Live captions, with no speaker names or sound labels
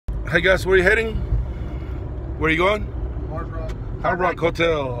Hey guys, where are you heading? Where are you going? Hard Rock. Hard Rock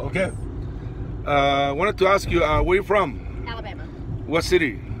Hotel. Okay. I wanted to ask you, where are you from? Alabama. What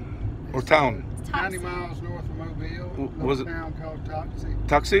city or town? 90 miles north of Mobile. Was it town called Toxie.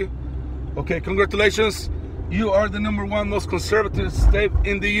 Taxi? Okay, congratulations. You are the #1 most conservative state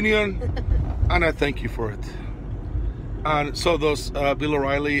in the union, and I thank you for it. And so does Bill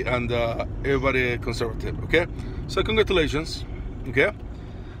O'Reilly and everybody conservative. Okay, so congratulations. Okay,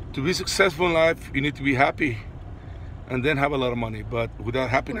 to be successful in life, you need to be happy, and then have a lot of money. But without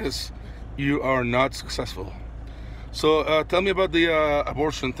happiness, you are not successful. So tell me about the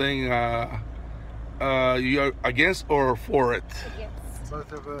abortion thing. You are against or for it? Against.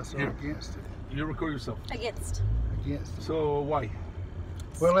 Both of us are against it. You record yourself. Against. Against it. So why?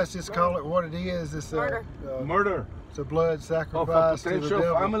 Well, let's just call it what it is. It's Murder. Murder It's a blood of a sacrifice to the potential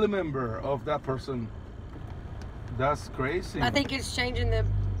devil. family member of that person. That's crazy. I think it's changing the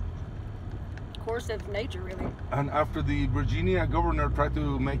course of nature, really. And after the Virginia governor tried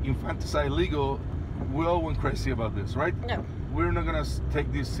to make infanticide legal, we all went crazy about this, right? No, We're not gonna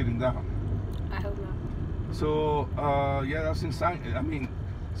take this sitting down. I hope not. So yeah, that's insane. I mean,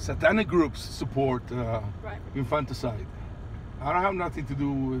 satanic groups support Right. infanticide. I don't have nothing to do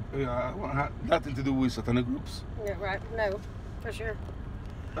with I don't have nothing to do with satanic groups. Yeah, right. No, for sure.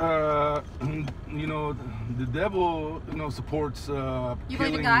 You know, the devil, you know, supports You believe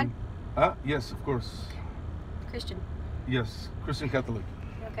killing. in God? Yes, of course. Christian. Yes, Christian Catholic.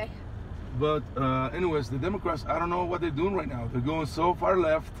 Okay. But anyways, the Democrats, I don't know what they're doing right now. They're going so far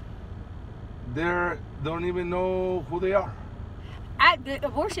left. They don't even know who they are. The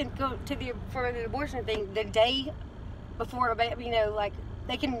abortion for the abortion thing, the day before a baby, you know, like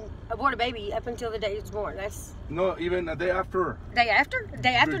they can abort a baby up until the day it's born. That's No, even a day after. day after.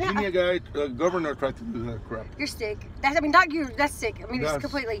 Day after now. Virginia guy, governor tried to do that crap. You're sick. That's, I mean, not you. That's sick. I mean, it's That's-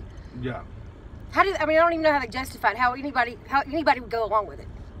 completely. Yeah. I mean, I don't even know how they justify it. How anybody would go along with it.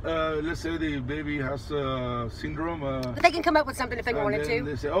 Let's say the baby has syndrome. But they can come up with something if they and wanted then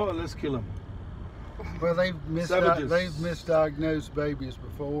to. They say, oh, let's kill him. Well, they've Savages. misdiagnosed babies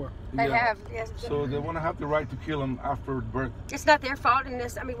before. They Yeah. have. Yes. So they want to have the right to kill him after birth. It's not their fault in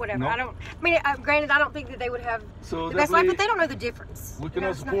this. I mean, whatever. No. I mean, granted, I don't think that they would have So the best life, definitely but they don't know the difference. we You know, cannot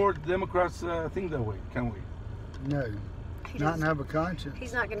it's not- support Democrats think that way, can we? No, he not doesn't- have a conscience.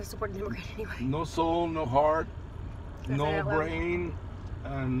 He's not going to support the Democrat anyway. No soul, no heart, Says no that out loud. brain,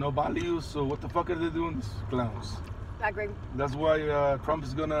 and no values. So what the fuck are they doing, these clowns? I agree. That's why Trump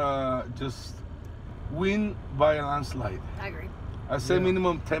is gonna just win by a landslide. I agree. I say Yeah.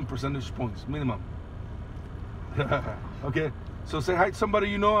 minimum 10 percentage points, minimum. Okay, so say hi to somebody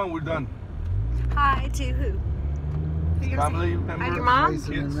you know and we're done. Hi to who? Who you gonna Family say? Hi members, to your mom.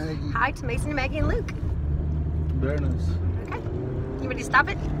 Mason and kids. Maggie. Hi to Mason and Maggie and Luke. Very nice. Okay. You ready to stop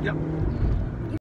it? Yep.